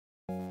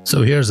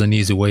So here's an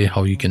easy way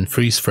how you can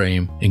freeze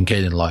frame in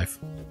Kdenlive.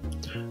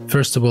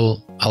 First of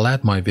all, I'll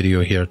add my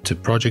video here to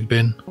project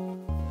bin.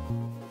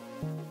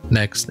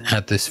 Next,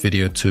 add this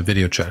video to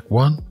video track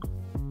 1.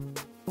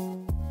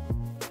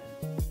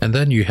 And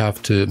then you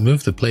have to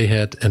move the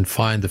playhead and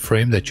find the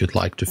frame that you'd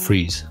like to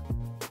freeze.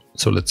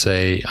 So let's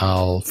say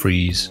I'll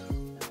freeze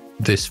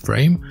this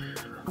frame.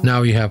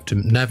 Now you have to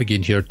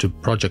navigate here to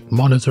project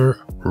monitor,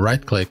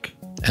 right click,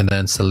 and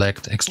then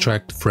select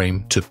extract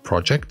frame to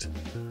project.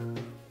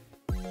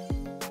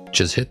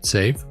 Just hit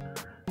save.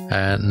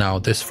 And now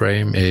this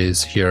frame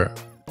is here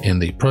in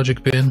the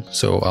project bin.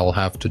 So I'll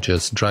have to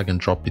just drag and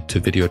drop it to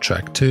video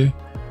track 2.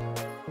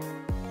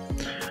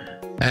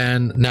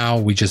 And now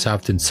we just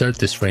have to insert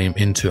this frame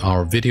into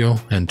our video,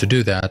 and to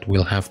do that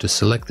we'll have to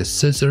select the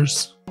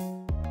scissors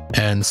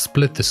and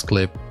split this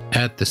clip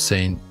at the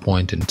same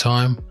point in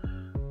time,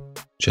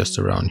 just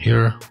around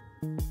here.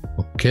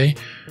 Okay,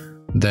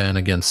 then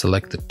again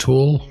select the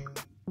tool,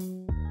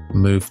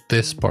 move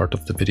this part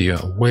of the video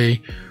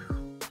away,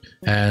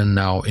 and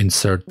now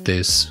insert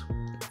this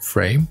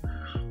frame.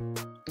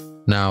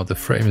 Now the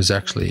frame is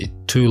actually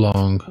too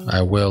long,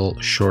 I will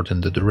shorten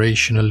the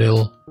duration a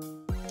little.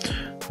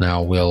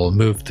 Now we'll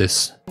move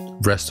this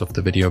rest of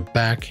the video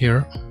back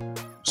here.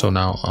 So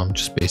now I'm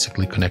just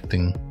basically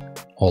connecting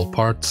all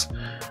parts,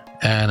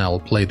 and I'll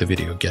play the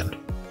video again.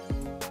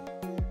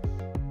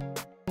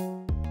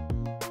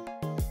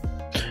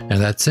 And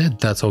that's it.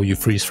 That's how you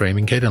freeze frame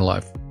in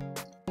Kdenlive.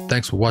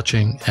 Thanks for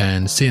watching,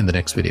 and see you in the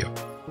next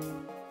video.